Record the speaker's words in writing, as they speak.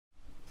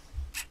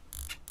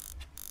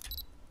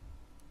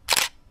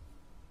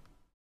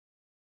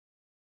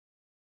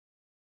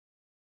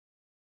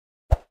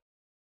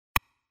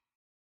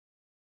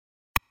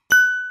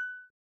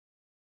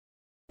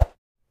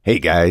Hey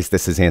guys,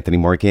 this is Anthony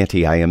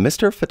Morganti. I am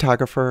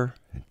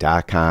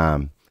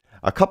MrPhotographer.com.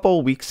 A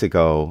couple weeks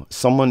ago,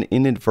 someone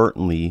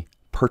inadvertently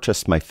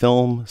purchased my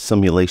film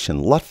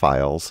simulation LUT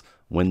files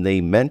when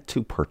they meant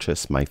to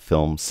purchase my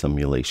film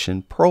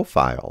simulation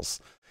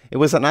profiles. It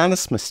was an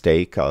honest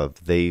mistake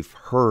of they've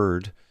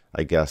heard,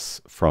 I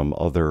guess, from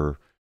other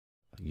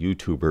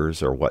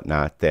YouTubers or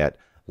whatnot that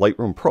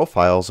Lightroom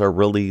profiles are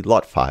really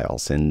LUT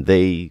files, and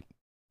they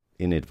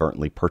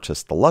inadvertently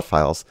purchased the LUT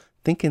files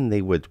thinking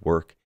they would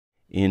work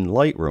in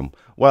Lightroom.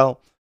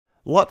 Well,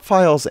 LUT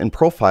files and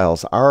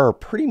profiles are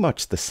pretty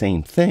much the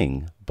same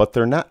thing, but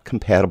they're not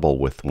compatible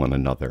with one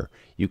another.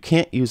 You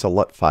can't use a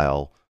LUT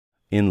file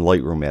in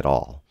Lightroom at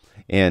all,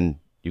 and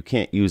you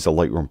can't use a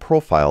Lightroom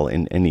profile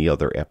in any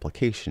other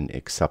application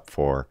except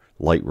for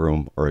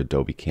Lightroom or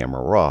Adobe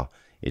Camera Raw.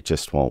 It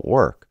just won't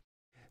work.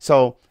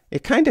 So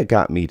it kind of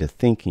got me to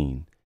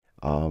thinking,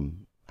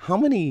 how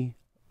many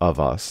of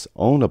us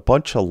own a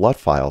bunch of LUT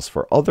files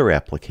for other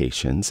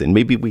applications, and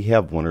maybe we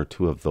have one or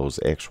two of those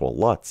actual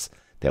LUTs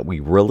that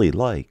we really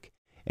like,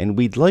 and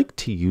we'd like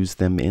to use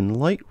them in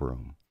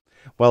Lightroom.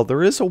 Well,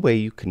 there is a way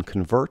you can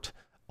convert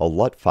a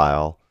LUT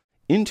file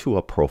into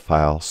a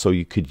profile so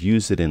you could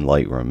use it in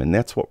Lightroom, and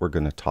that's what we're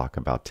going to talk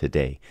about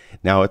today.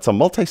 Now, it's a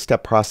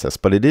multi-step process,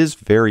 but it is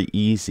very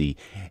easy,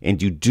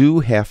 and you do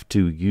have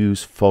to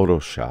use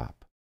Photoshop.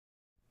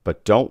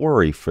 But don't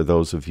worry, for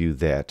those of you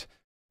that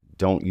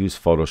don't use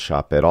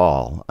Photoshop at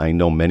all. I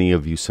know many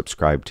of you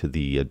subscribe to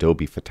the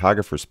Adobe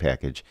Photographers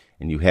package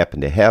and you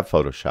happen to have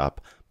Photoshop,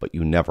 but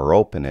you never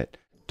open it.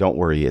 Don't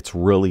worry, it's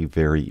really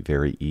very,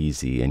 very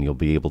easy and you'll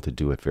be able to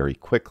do it very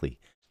quickly.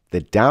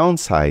 The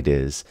downside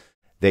is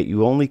that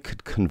you only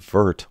could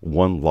convert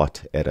one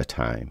LUT at a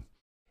time,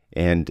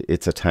 and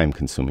it's a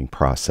time-consuming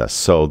process.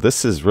 So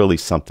this is really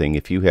something,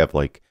 if you have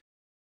like,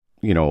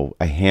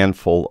 a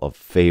handful of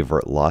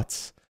favorite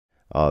LUTs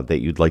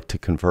that you'd like to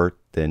convert,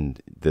 then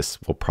this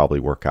will probably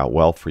work out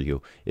well for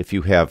you. If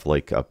you have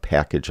like a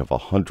package of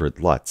 100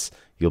 LUTs,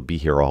 you'll be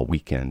here all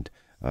weekend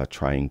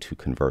trying to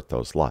convert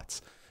those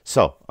LUTs.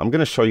 So I'm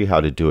going to show you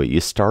how to do it. You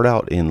start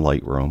out in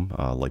Lightroom.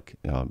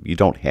 You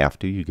don't have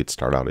to. You could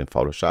start out in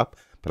Photoshop,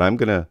 but I'm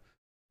going to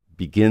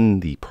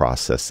begin the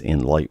process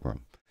in Lightroom.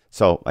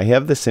 So I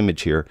have this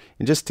image here,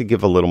 and just to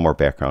give a little more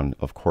background,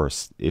 of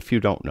course, if you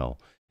don't know,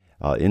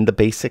 in the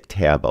basic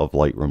tab of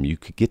Lightroom, you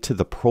could get to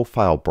the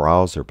profile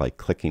browser by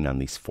clicking on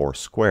these four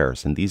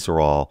squares, and these are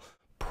all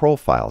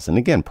profiles. And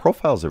again,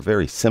 profiles are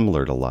very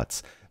similar to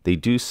LUTs. They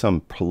do some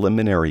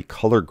preliminary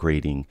color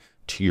grading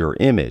to your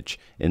image,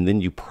 and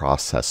then you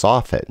process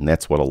off it, and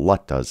that's what a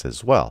LUT does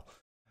as well.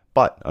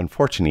 But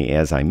unfortunately,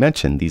 as I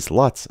mentioned, these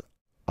LUTs,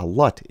 a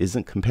LUT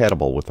isn't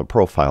compatible with a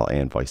profile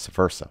and vice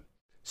versa.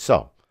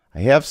 So I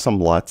have some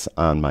LUTs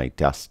on my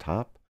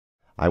desktop.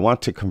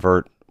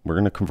 We're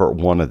going to convert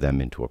one of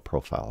them into a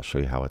profile. I'll show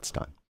you how it's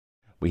done.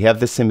 We have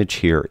this image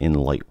here in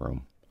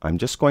Lightroom. I'm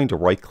just going to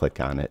right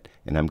click on it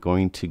and I'm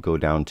going to go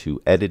down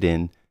to Edit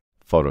in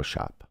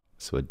Photoshop.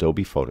 So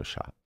Adobe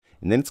Photoshop.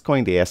 And then it's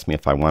going to ask me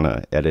if I want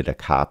to edit a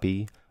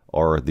copy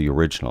or the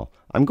original.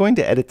 I'm going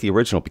to edit the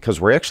original because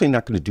we're actually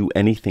not going to do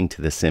anything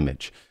to this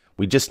image.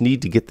 We just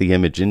need to get the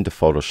image into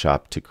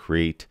Photoshop to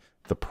create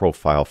the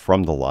profile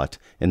from the LUT,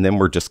 and then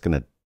we're just going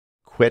to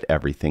quit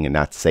everything and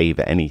not save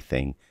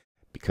anything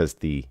because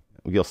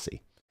you'll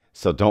see.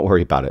 So don't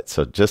worry about it.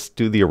 So just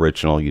do the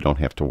original. You don't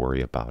have to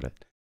worry about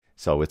it.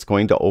 So it's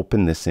going to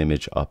open this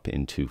image up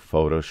into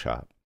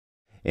Photoshop.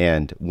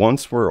 And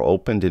once we're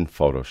opened in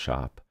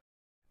Photoshop,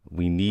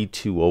 we need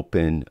to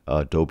open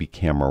Adobe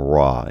Camera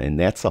Raw, and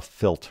that's a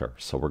filter.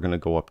 So we're going to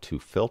go up to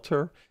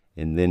Filter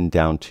and then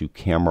down to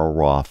Camera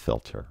Raw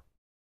Filter.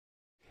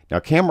 Now,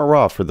 Camera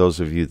Raw, for those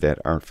of you that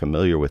aren't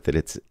familiar with it,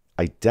 it's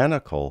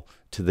identical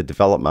to the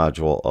develop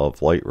module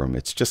of Lightroom.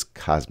 It's just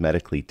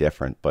cosmetically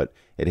different, but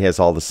it has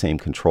all the same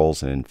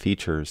controls and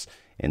features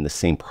and the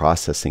same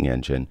processing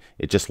engine.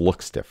 It just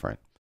looks different.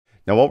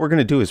 Now what we're going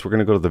to do is we're going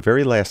to go to the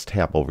very last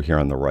tab over here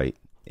on the right,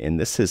 and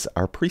this is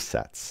our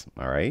presets.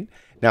 All right.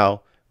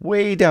 Now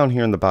way down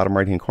here in the bottom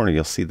right hand corner,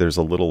 you'll see there's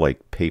a little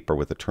like paper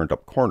with a turned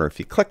up corner. If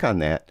you click on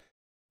that,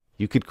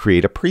 you could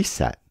create a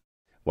preset.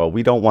 Well,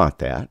 we don't want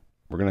that.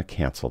 We're going to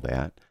cancel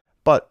that.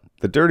 But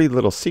the dirty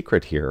little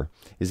secret here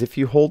is if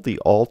you hold the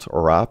Alt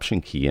or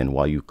Option key in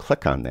while you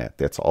click on that,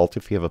 that's Alt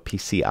if you have a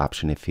PC,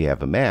 Option if you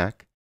have a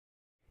Mac,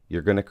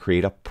 you're going to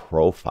create a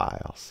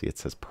profile. See, it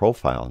says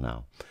profile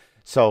now.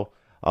 So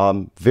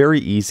very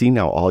easy.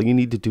 Now all you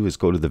need to do is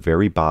go to the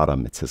very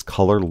bottom. It says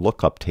color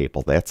lookup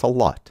table. That's a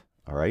LUT.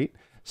 All right.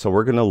 So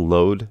we're going to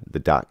load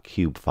the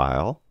 .cube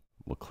file.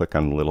 We'll click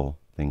on the little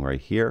thing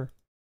right here.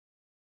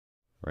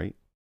 Right.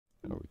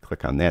 We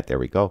click on that. There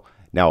we go.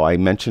 Now, I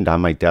mentioned on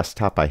my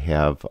desktop I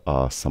have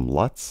some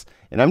LUTs,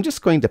 and I'm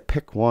just going to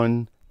pick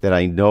one that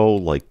I know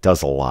like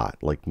does a lot,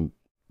 like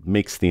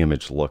makes the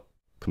image look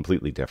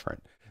completely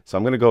different. So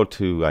I'm going to go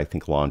to, I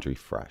think, Laundry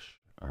Fresh.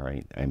 All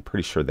right, I'm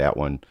pretty sure that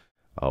one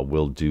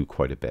will do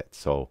quite a bit.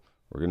 So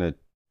we're going to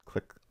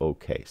click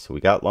OK. So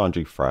we got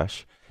Laundry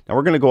Fresh. Now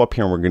we're going to go up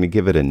here and we're going to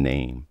give it a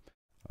name.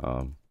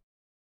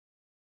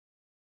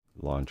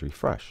 Laundry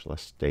Fresh.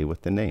 Let's stay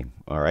with the name.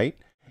 All right.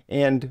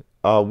 And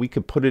we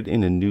could put it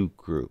in a new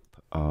group.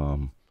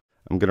 I'm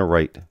going to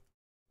write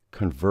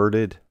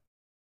converted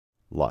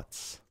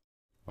LUTs.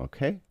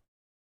 Okay.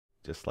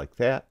 Just like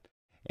that.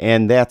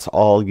 And that's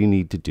all you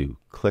need to do.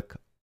 Click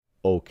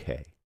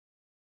OK.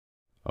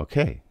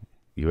 Okay.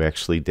 You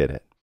actually did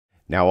it.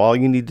 Now all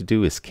you need to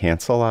do is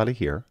cancel out of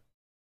here.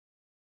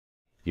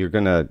 You're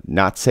going to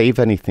not save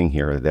anything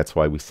here. That's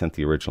why we sent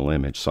the original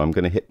image. So I'm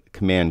going to hit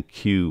Command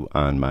Q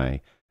on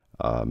my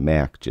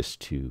Mac just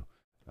to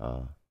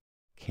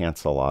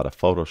cancel out of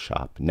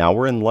Photoshop. Now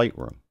we're in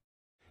Lightroom.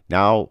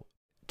 Now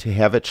to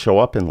have it show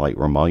up in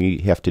Lightroom, all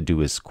you have to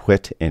do is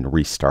quit and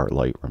restart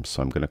Lightroom.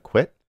 So I'm going to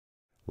quit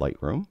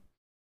Lightroom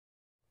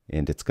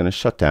and it's going to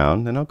shut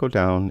down. Then I'll go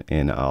down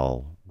and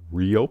I'll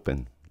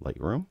reopen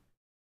Lightroom.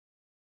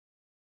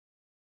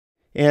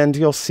 And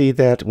you'll see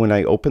that when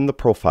I open the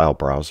profile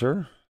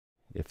browser,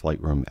 if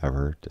Lightroom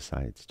ever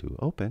decides to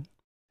open,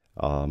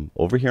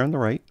 over here on the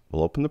right,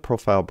 we'll open the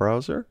profile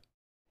browser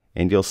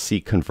and you'll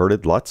see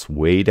converted LUTs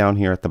way down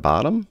here at the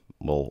bottom.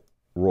 We'll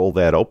roll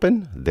that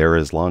open. There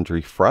is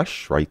Laundry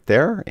Fresh right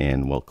there,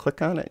 and we'll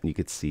click on it and you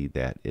can see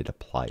that it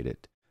applied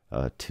it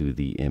to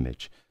the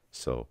image.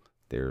 So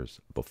there's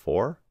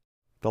before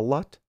the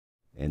LUT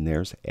and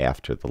there's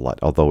after the LUT,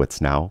 although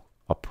it's now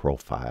a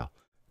profile.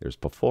 There's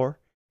before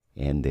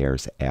and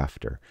there's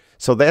after.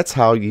 So that's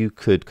how you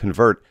could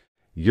convert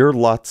your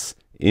LUTs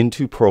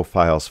into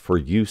profiles for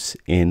use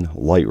in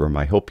Lightroom.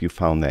 I hope you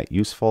found that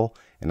useful,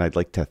 and I'd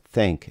like to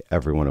thank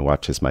everyone who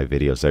watches my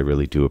videos. I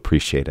really do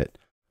appreciate it.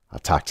 I'll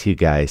talk to you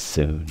guys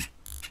soon.